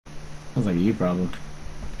Sounds like a you problem.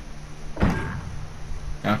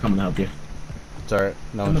 I'll come and help you. It's alright.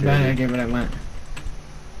 No I'm one's the bad I here. gave it I went.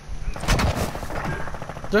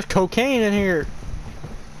 There's cocaine in here.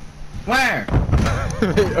 Where?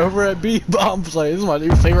 Over at B bomb site. This is my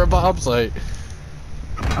new favorite bomb site.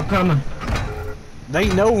 I'm coming. They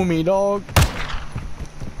know me, dog.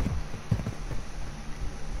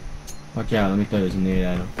 Fuck yeah, let me throw this neat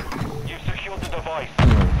item. You've secured the device.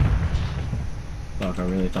 Fuck, I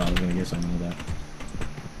really thought I was gonna get something like that.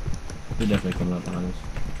 They're definitely coming up behind us.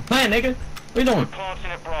 Hey, nigga! What you doing?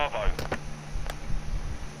 Planting at Bravo.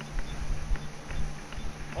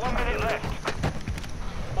 1 minute left.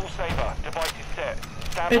 All saver. Device is set.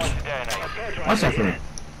 Stand by Bitch. to detonate. Watch that for me.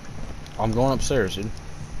 I'm going upstairs, dude.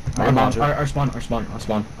 Our Our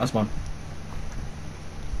spawn.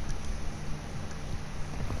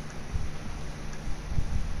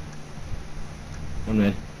 One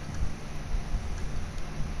mid.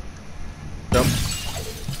 Nope.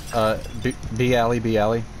 B alley, B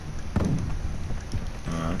alley.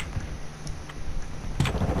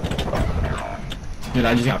 Dude,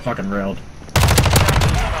 I just got fucking railed.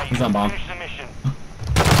 He's on bomb. Finish the mission.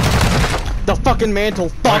 The fucking mantle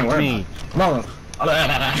fucked Where am me. No. What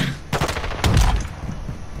I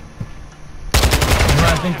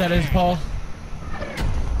think that is, Paul?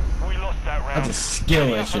 We lost that round. That's a skill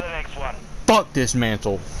Ready up for issue. the next one. Fuck this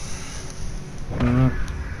mantle.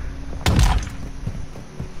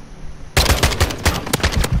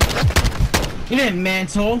 You didn't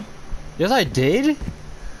mantle. Yes, I did.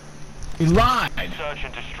 You lied. Search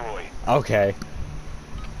and destroy. Okay.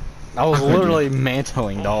 I was literally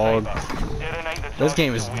mantling, dog. Detonate the This target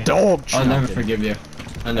game is to win. dog I'll never shit. forgive you.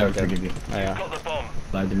 I'll never Okay. forgive you. Oh, yeah. Got the bomb.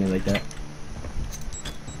 Lied to me like that.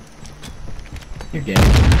 You're gay.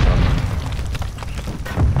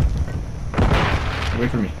 Wait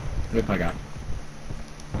for me. Wait, I got.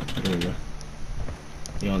 There we go.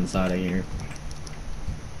 You on the side, I can hear.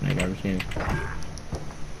 I garbage can.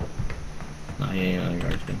 Nah, he ain't on the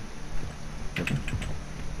garbage can. Okay.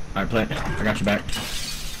 Alright, play. I got your back.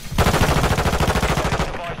 Device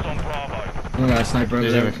on Bravo. We got a sniper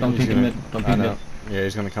over there. Don't peek him in. Don't I peek him know. in. Yeah,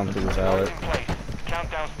 he's gonna come through this Device alley. in place.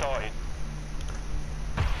 Countdown started.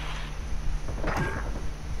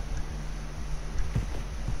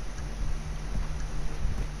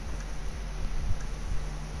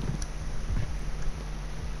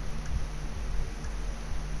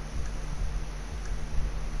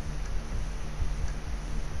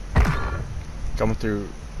 Coming through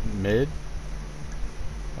mid,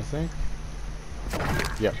 I think.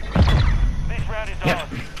 Yep. This round is Yeah. ours.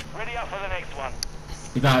 Ready up for the next one.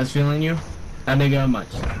 You thought I was feeling you? That nigga much.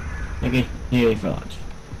 Nigga, he ain't for lunch.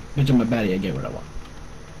 Bitch, I'm a baddie, I get what I want.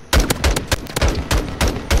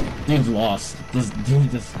 Dude's lost. This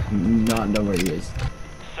dude does not know where he is.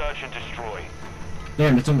 Search and destroy.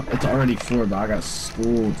 Damn, it's already 4, but I got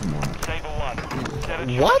school tomorrow. Saber 1. Set a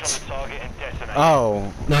charge What? on the target and detonate.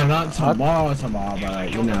 Oh, No, not tomorrow, but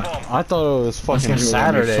like, you know. I thought it was fucking schedule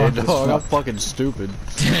Saturday, fucked as dog. I'm fuck. fucking stupid.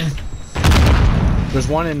 There's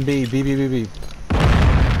one in B. B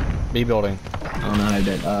building. I don't know how I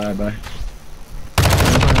did. Alright, bye.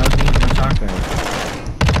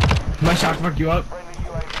 My shock fuck you up? Friendly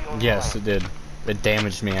UAV on Yes, it did. It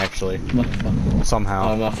damaged me actually, Motherfucker. Oh,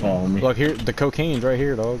 somehow. my fault, me. Look here, the cocaine's right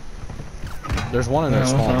here, dog. There's one in there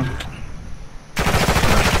spawn.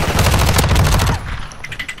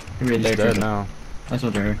 You're right He's there, dead Trisha. now. That's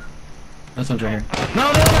what you're here. That's what you're here.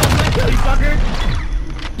 No, not kill, you fucker!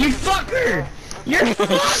 You fucker! You're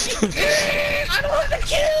fucking I don't want to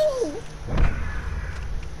kill!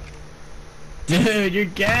 Dude, you're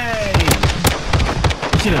gay!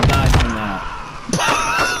 You should have died from that.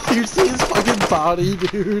 You see his fucking body,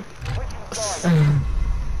 dude?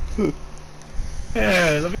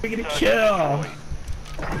 Hey, let me get a kill!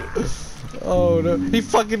 Oh no, he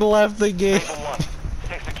fucking left the game. Saber 1.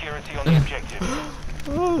 Set security on the objective.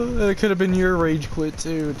 Oh, it could have been your rage quit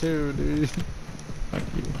too, dude. Fuck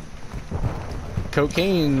you.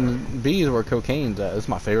 Cocaine B is where cocaine's at. It's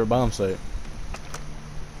my favorite bomb site.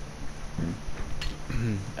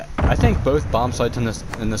 I think both bomb sites in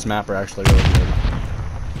this map are actually really good.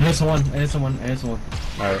 Here's someone, here's someone, here's someone.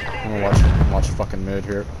 Alright, I'm gonna watch fucking mid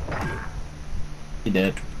here. He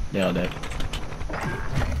dead. They all dead.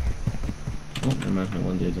 Oh, never mind,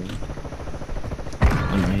 one dude's on.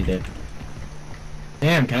 Oh no, he dead.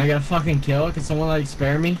 Damn, can I get a fucking kill? Can someone like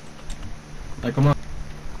spare me? Like, come on.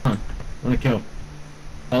 Come on. I want a kill.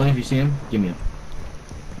 Ollie, if you see him, give me him.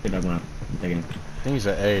 Get that one out. I'm taking him. I think he's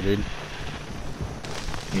at A, dude.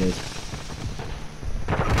 He is.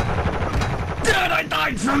 Dude, I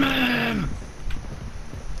died from him!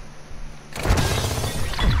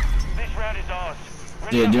 This ours.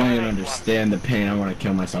 Ready Dude, up you for don't the even next understand the pain. I want to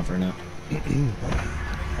kill myself right now.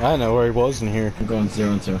 I know where he was in here. I'm going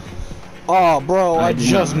 0 and 2. Oh, bro, I do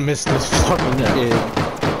just not. missed this fucking kid.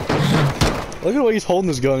 Look at the way he's holding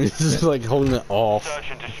his gun. He's just like holding it one. off.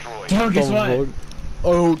 Search and destroy. Don't guess what?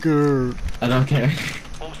 Oh, good. I don't care.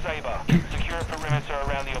 All Saber, secure a perimeter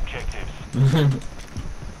around the objectives.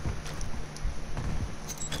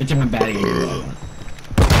 It's my batting again.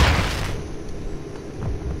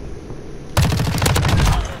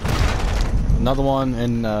 Another one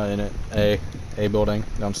in it. A building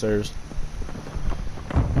downstairs.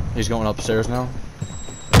 He's going upstairs now.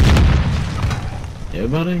 Yeah,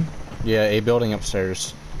 buddy. Yeah, A building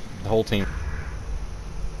upstairs. The whole team.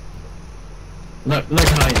 Look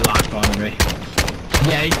how he locked on me.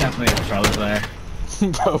 Yeah, he's definitely a controller player.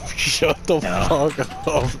 Bro, shut the fuck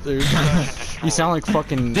up, dude. You sound like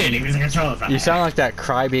fucking. Dude, he was a controller player. You sound like that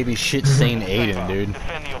crybaby shit stained Aiden, dude.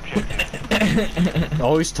 Defend the objective.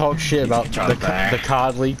 Always talk shit about the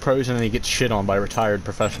COD League pros and then he gets shit on by retired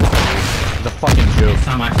professionals. Dude. The fucking joke. It's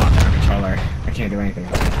not my fault I'm a controller. I can't do anything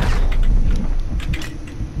about that.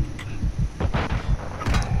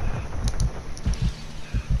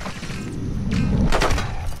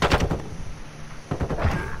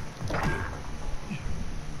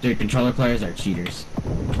 Dude, controller players are cheaters.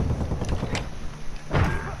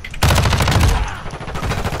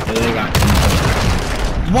 They got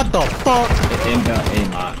What the fuck?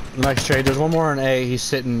 aimbot. Nice trade. There's one more in A. He's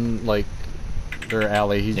sitting like their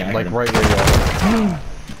alley. He's Yeah, like right where you are.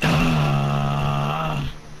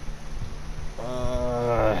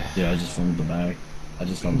 Yeah, I just fumbled the bag. I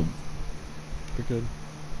just fumbled. You're good.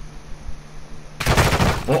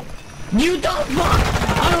 Oh. You don't fuck!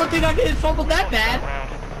 I don't think I could have fumbled that bad.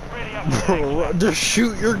 Ready up for the next Bro, just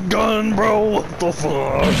shoot your gun, bro. What the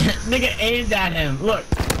fuck? Nigga aims at him. Look.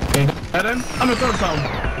 At him? I'm gonna throw something.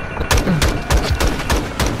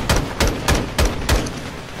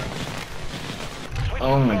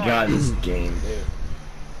 Oh my god, this game, dude.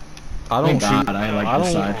 I don't Thank shoot. God, I like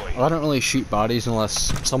this side. I don't really shoot bodies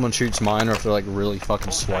unless someone shoots mine or if they're like really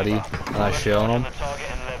fucking sweaty and I shit on them.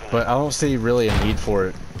 But I don't see really a need for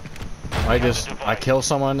it. I kill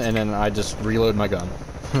someone and then I just reload my gun.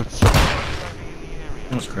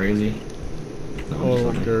 That's crazy.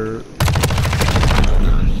 Oh, dirt.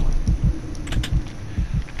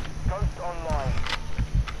 Ghost online.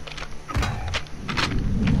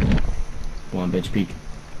 Come on, bitch, peek.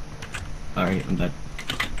 Alright, I'm dead.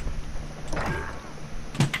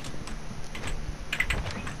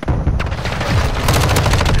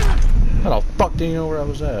 How the fuck do you know where I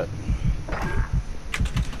was at?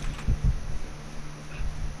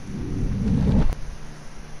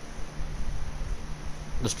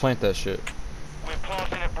 Just plant that shit. We're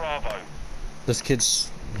planting at Bravo. This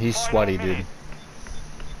kid's, he's sweaty, dude.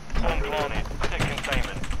 Bomb planted. Set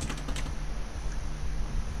containment.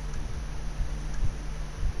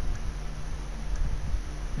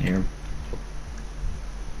 Here.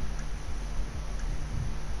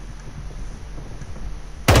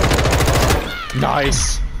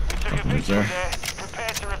 Nice. Took a Fucking picture sir. there. Prepare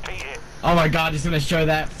to repeat it. Oh my god, he's gonna show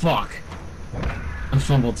that. Fuck. I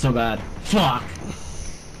fumbled so bad. Fuck.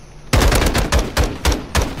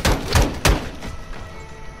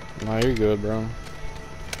 No, you're good, bro.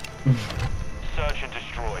 Search and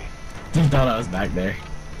destroy. I thought I was back there.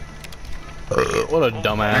 What a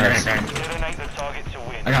dumbass. Detonate the target to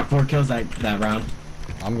win. I got 4 kills that round.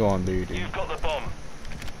 I'm going B, dude. You've got the bomb.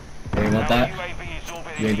 Hey, you want Our that? UAV is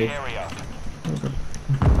orbiting the UAV? area.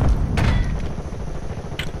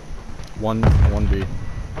 One B.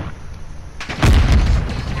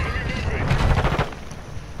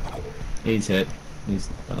 He's hit. He's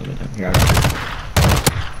here. I got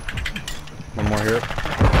One more here.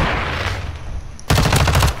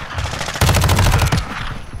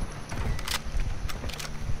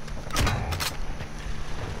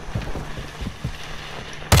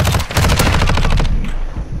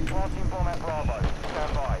 Planting bomb at Bravo.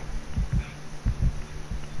 Stand by.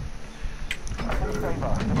 All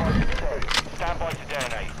Saber, device is set. Stand by to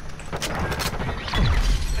detonate.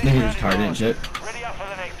 Nigga just targeted and shit. Ready up for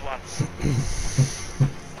the next one.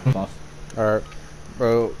 Off. Alright,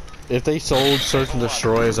 bro. If they sold Search and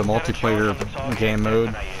Destroy as a multiplayer game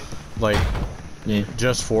mode, like Yeah.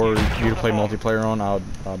 just for you to play multiplayer on, I'd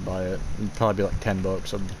buy it. It'd probably be like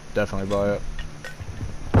 $10. I'd definitely buy it.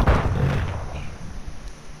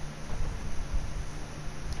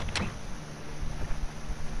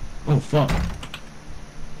 Oh fuck.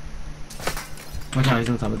 Watch out, he's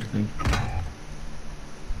on top of the thing.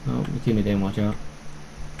 Oh, your teammate didn't watch out.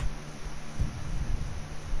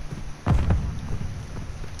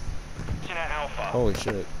 At Alpha. Holy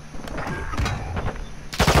shit.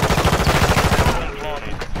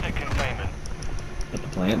 Set containment. Put the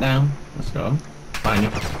plant down. Let's go. Find you.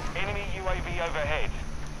 Enemy UAV overhead.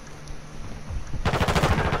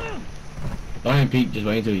 Don't even peek, just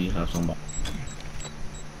wait until you have somebody.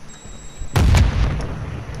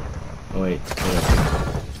 Oh wait.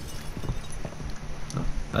 Oh,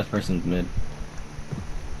 that person's mid.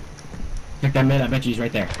 Check that mid, I bet you he's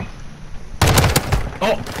right there.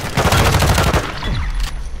 Oh!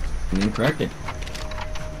 Incorrected.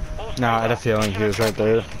 No, I had a feeling he was right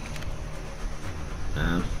there.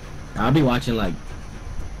 I'll be watching like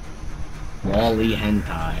Wall-E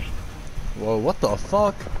hentai. Whoa, what the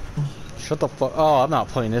fuck? Shut the fuck. Oh, I'm not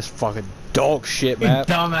playing this fucking dog shit You map.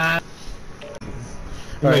 dumbass.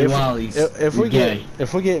 Alright, Wall-E's. if we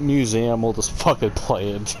get museum, we'll just fucking play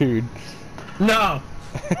it, dude. No!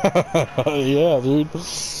 Yeah, dude.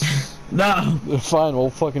 No! Fine, we'll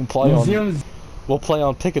fucking play Museums. on. We'll play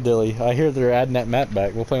on Piccadilly. I hear they're adding that map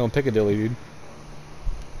back. We'll play on Piccadilly, dude.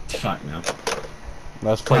 Fuck no.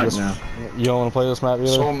 Let's play Fuck this. no. You don't want to play this map either?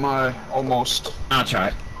 So am I, almost. I'll try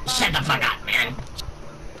it. Shut the fuck up, man.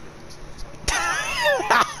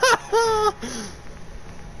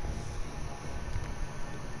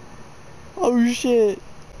 Oh shit.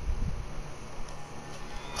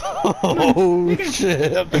 Oh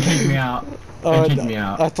shit. Kick me out. Kick me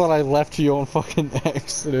out. I thought I left you on fucking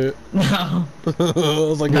accident. No. I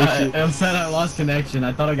was like, oh shit. It said I lost connection.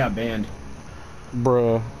 I thought I got banned.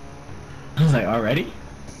 Bruh. I was like, already?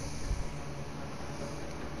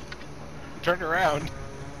 Turn around.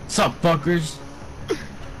 What's up, fuckers?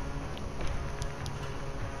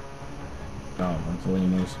 Oh, I'm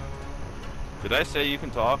Salinas. Did I say you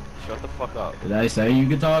can talk? Shut the fuck up. Did I say you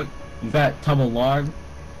could talk? You fat tub of lard?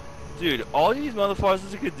 Dude, all these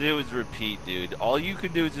motherfuckers could do is repeat, dude. All you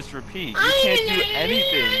can do is just repeat. You can't do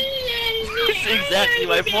anything. That's exactly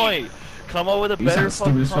my point. Come up with a You better sound stupid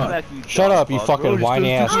fucking as fuck. comeback, you Shut dumb up, you fuck. fucking Bro, whiny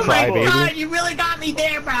just ass go crybaby. through my you really got me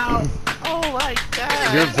there, bro! Oh my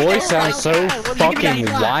god. Your voice sounds so God, what do you fucking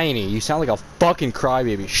mean? whiny. You sound like a fucking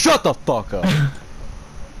crybaby. Shut the fuck up.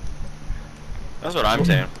 That's what I'm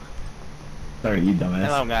saying. Sorry, you dumbass.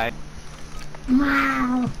 Hello, guy.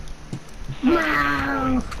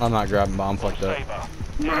 I'm not grabbing bomb. Fuck that. Saber.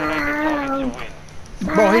 Target to win.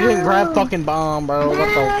 Bro, he didn't grab fucking bomb, bro. What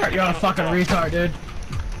the? You're a fucking retard, dude.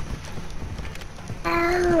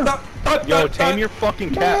 Yo, tame your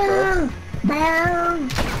fucking cat, bro.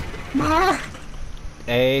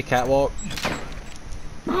 Hey, catwalk.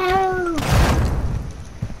 Nah,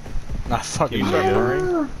 fucking Can you start good.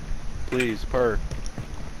 purring? Please, purr.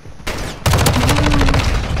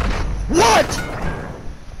 What?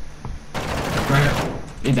 Right.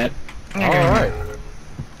 He's dead. Alright.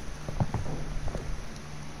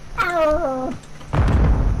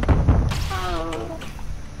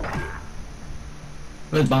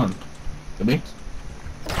 Where's bomb? Could be.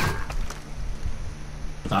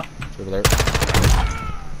 Top. It's over there. It's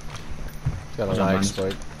got a Watch out, lag Barnes.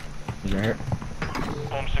 spike. He's right here.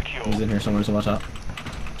 Bomb secure. He's in here somewhere, so watch out.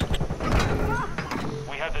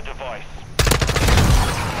 We have the device.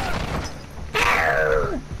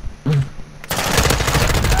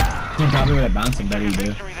 He probably with a bouncing better, you do.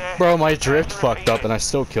 Victory there. Bro, my drift fucked up and I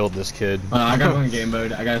still killed this kid. I gotta go in game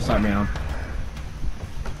mode. I gotta start me on.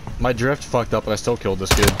 My drift fucked up and I still killed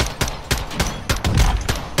this kid.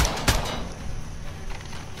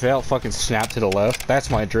 If I fucking snap to the left, that's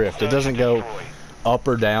my drift. It doesn't go up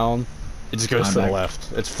or down. It just goes I'm to the back.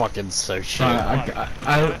 left. It's fucking so shit. I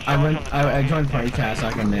joined Playcast so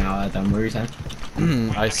I can now at them. What were you saying?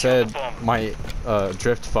 I said my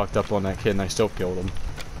drift fucked up on that kid and I still killed him.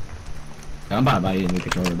 I'm about to buy you a new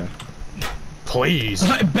controller, bro. Please.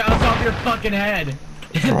 It bounced off your fucking head.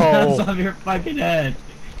 It Bro. bounced off your fucking head.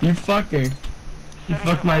 You fucker. You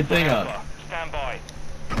fucked my thing up. Stand by.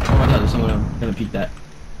 Oh my god, there's someone gonna peek that.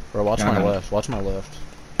 Bro, watch Yeah, I my got it. left. Watch my left.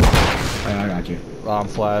 Oh, I got you. Oh, I'm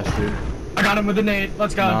flash, dude. I got him with a nade.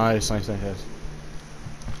 Let's go. Nice, nice, nice, nice.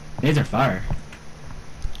 Nades are fire.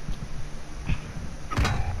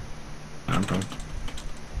 I'm prone.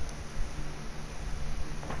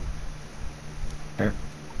 Here.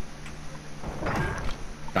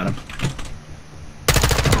 Got him.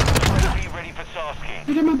 Be ready for tasking.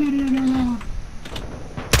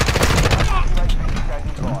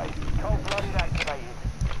 Cold-blooded activated.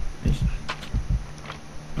 Nice.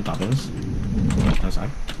 On top of us. Outside.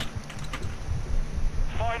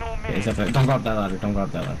 Final Yeah, minute. he's up there. Don't go up that ladder. Don't go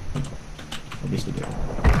up that ladder. Don't be stupid.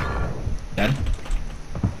 Dead.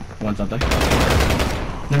 One's up there.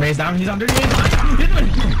 The maze down. He's underneath.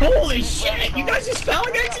 Holy shit! You guys just fell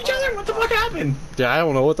against each other? What the fuck happened? Yeah, I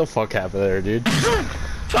don't know what the fuck happened there, dude.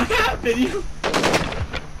 Fuck happened? You...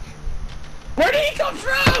 come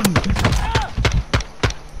from?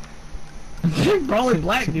 I'm brawling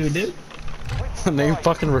black dude. Name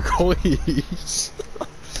fucking Recoilies.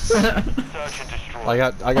 Search and destroy. I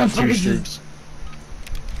got two streaks.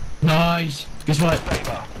 Nice. Guess what?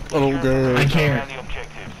 Saber. Oh, good. I care. Down the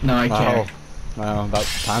objectives. No, I care. Well, about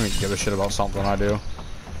time you give a shit about something I do.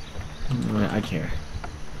 I care.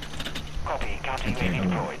 Copy. Counting Okay, UAV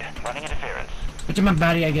hold on. deployed. Running interference. Put in my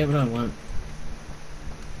body, I get what I want.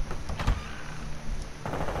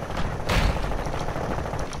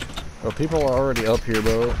 Well, people are already up here,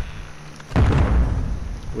 bro.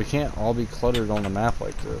 We can't all be cluttered on the map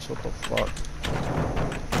like this. What the fuck?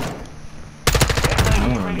 I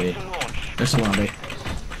wanna be. There's a lobby.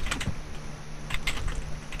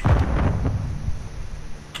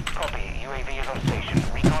 Copy. UAV is on station.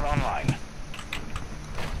 Recon online.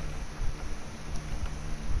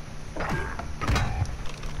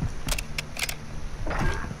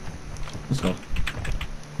 Let's go.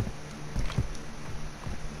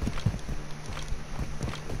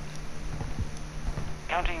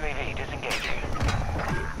 Counter UAV disengaging.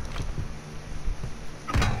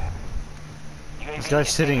 This guy's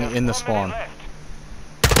sitting in the spawn.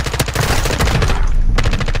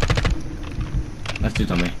 That's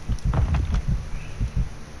dude's on me.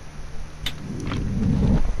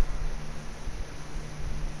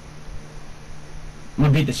 I'm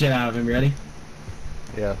gonna beat the shit out of him, you ready?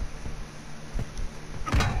 Yeah.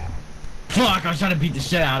 Fuck, I was trying to beat the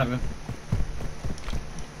shit out of him.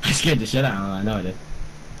 I scared the shit out of him, I know I did.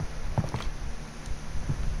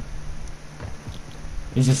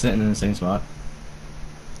 He's just sitting in the same spot.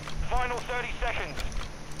 Final 30 seconds.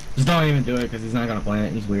 Just don't even do it, because he's not gonna plan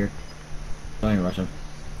it, he's weird. Don't even rush him.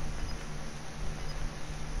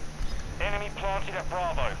 Enemy planted at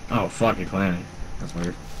Bravo. Oh fuck, you're planning. That's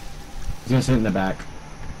weird. He's gonna sit in the back.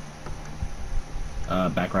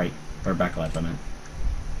 Back right. Or back left, I meant.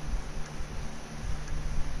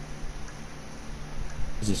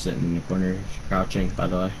 He's just sitting in the corner, crouching, by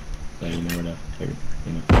the way. So you know where to figure,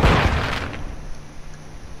 you know.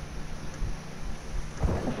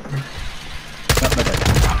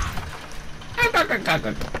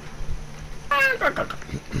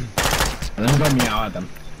 And then go meow at them.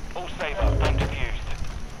 All Saber, bomb defused.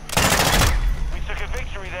 We took a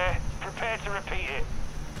victory there. Prepare to repeat it.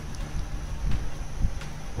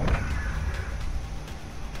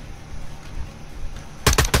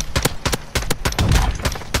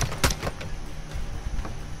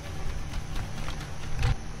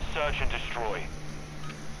 Search and destroy.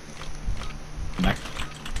 Back.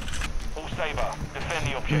 All Saber, defend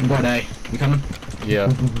the objective. Board A. You coming? Yeah.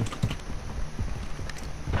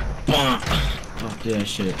 Fuck that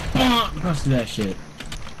shit. Fuck that shit.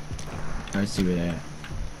 Alright, see where they at.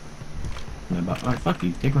 Alright, fuck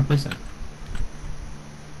you. Take my place then.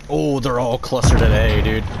 Oh, they're all clustered at A,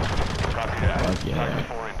 dude. Copy that. Fuck yeah. Time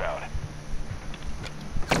before inbound.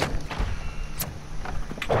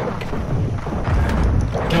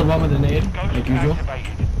 Killed one with a nade, Ghost like usual.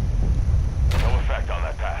 activated. No effect on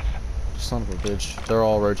that pass. Son of a bitch. They're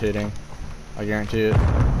all rotating. I guarantee it.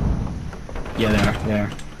 Yeah, they are. They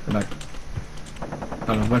are. Go back.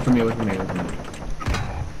 Oh, wait for me, wait for me, wait for me.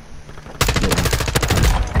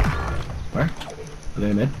 Where? Are they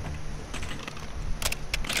in mid?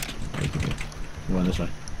 We're going this way.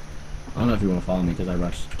 I don't know if you want to follow me because I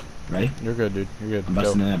rushed. Ready? You're good, dude. You're good. I'm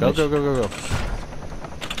busting in that Go, bitch. go, go, go, go.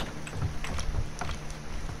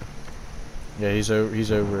 Yeah, he's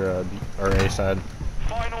over our A side.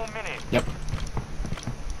 Final minute. Yep.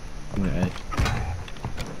 I'm gonna A.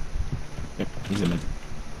 Yep, he's in mid.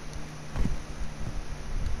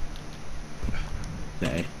 The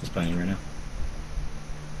A is playing right now.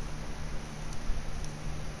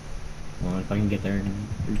 Well, if I can get there and...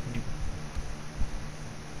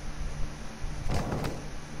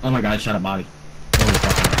 Oh my god, I shot a body. Holy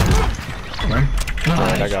fuck. Where?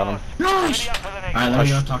 Alright, I got him. Nice! Ready up for the next Alright, let me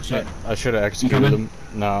go talk shit. I should have executed coming? him.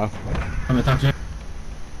 Nah. I'm gonna talk shit.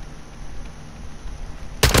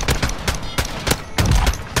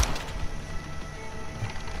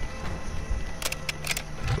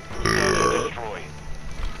 destroy.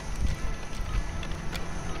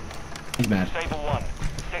 He's mad. Sable 1.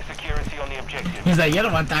 Set security on the objective. He's like, you're the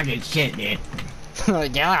one talking shit, dude.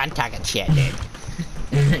 Yeah, I'm talking shit, dude.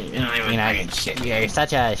 You're not even You know, talking shit. you're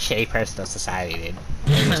such a shitty person to society, dude.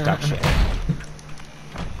 You just talk shit.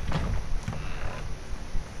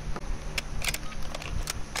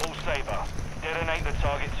 All Saber. Detonate the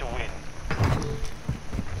target to win.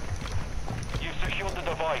 You've secured the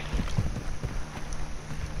device.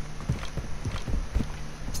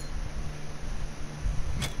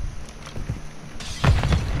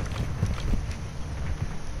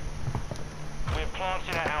 We're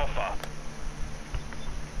Advancing at Alpha.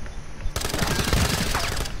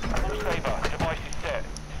 All Saber, device is set.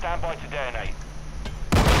 Stand by to detonate.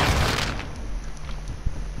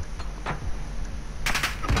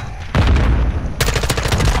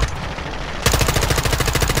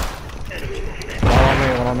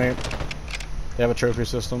 One on me. They have a trophy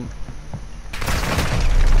system.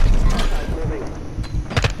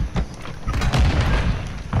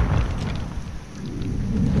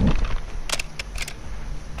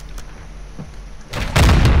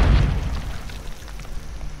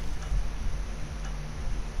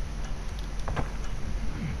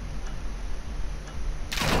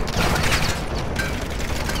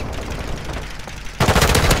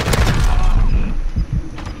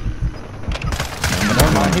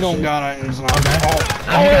 He don't got it. He's not.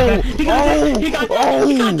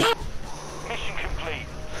 Mission complete.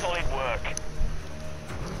 Solid work.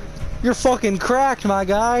 You're fucking cracked, my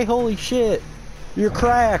guy. Holy shit. You're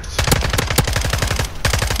cracked.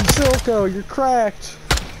 Silco, you're cracked.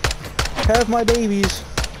 Have my babies.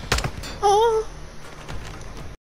 Oh.